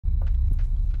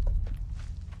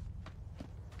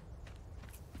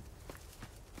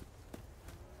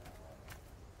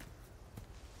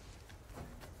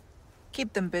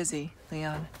Keep them busy,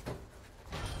 Leon.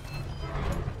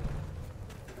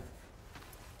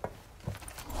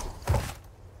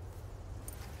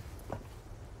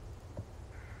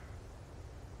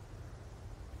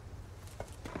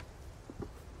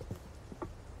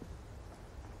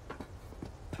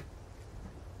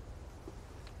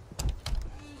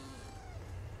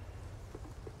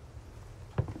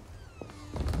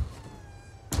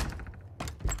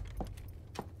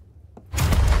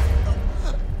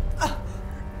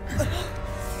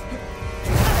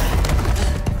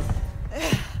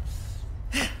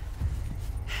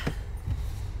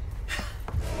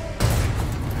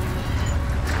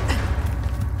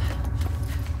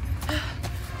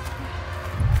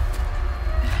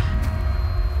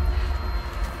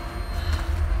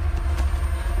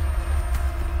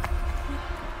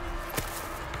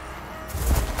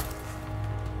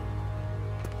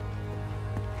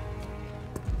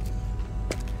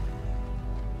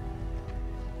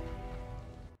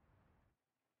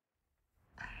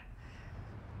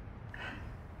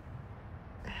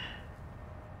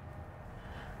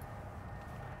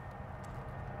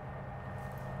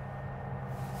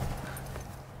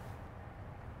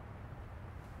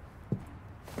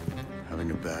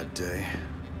 Having a bad day?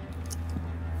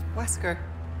 Wesker,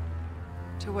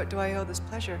 to what do I owe this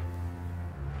pleasure?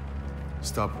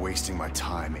 Stop wasting my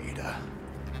time, Ada.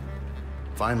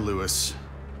 Find Lewis,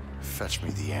 fetch me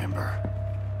the amber.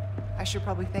 I should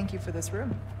probably thank you for this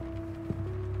room.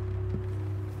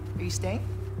 Are you staying?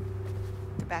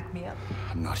 To back me up?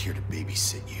 I'm not here to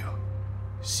babysit you.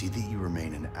 See that you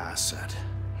remain an asset.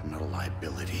 I'm not a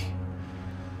liability.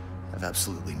 I have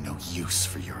absolutely no use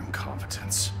for your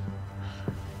incompetence.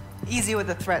 Easy with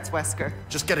the threats, Wesker.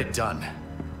 Just get it done.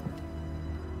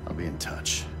 I'll be in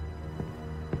touch.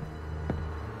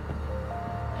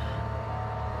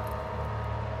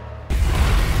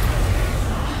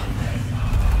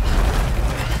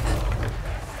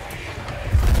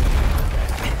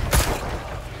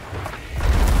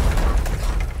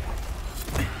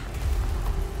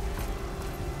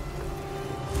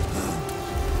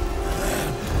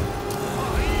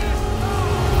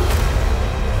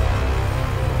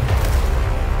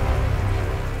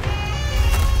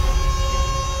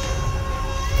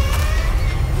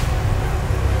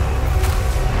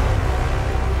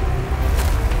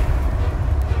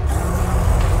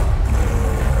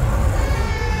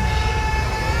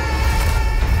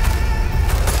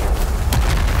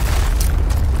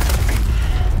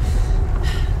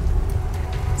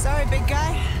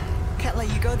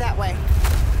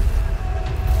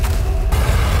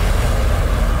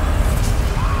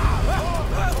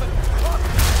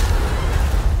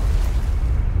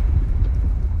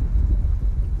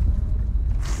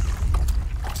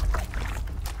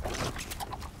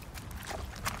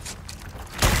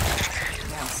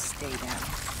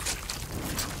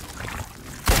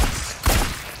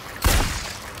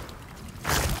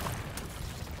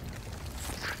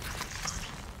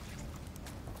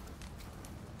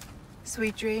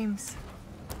 Sweet dreams.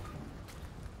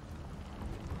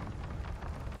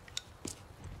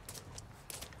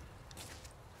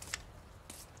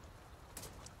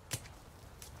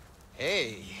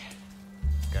 Hey,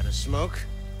 got a smoke?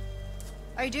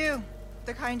 I do.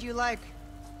 The kind you like.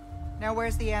 Now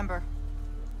where's the amber?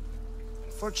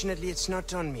 Unfortunately, it's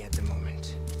not on me at the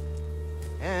moment.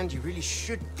 And you really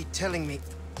should be telling me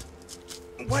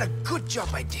what a good job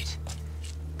I did.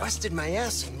 Busted my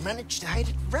ass and managed to hide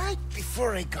it right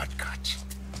before I got caught.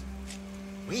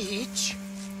 Which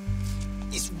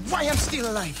is why I'm still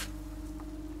alive.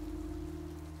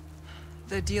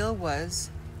 The deal was,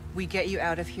 we get you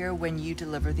out of here when you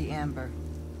deliver the amber.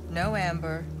 No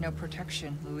amber, no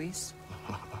protection, Luis.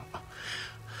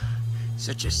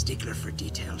 Such a stickler for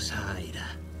details, huh, Ada?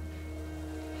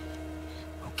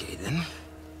 Okay, then.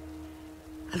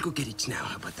 I'll go get it now,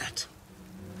 how about that?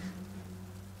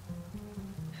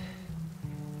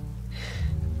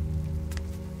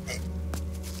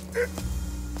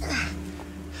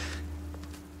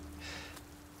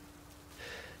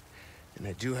 And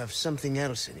I do have something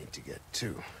else I need to get,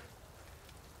 too.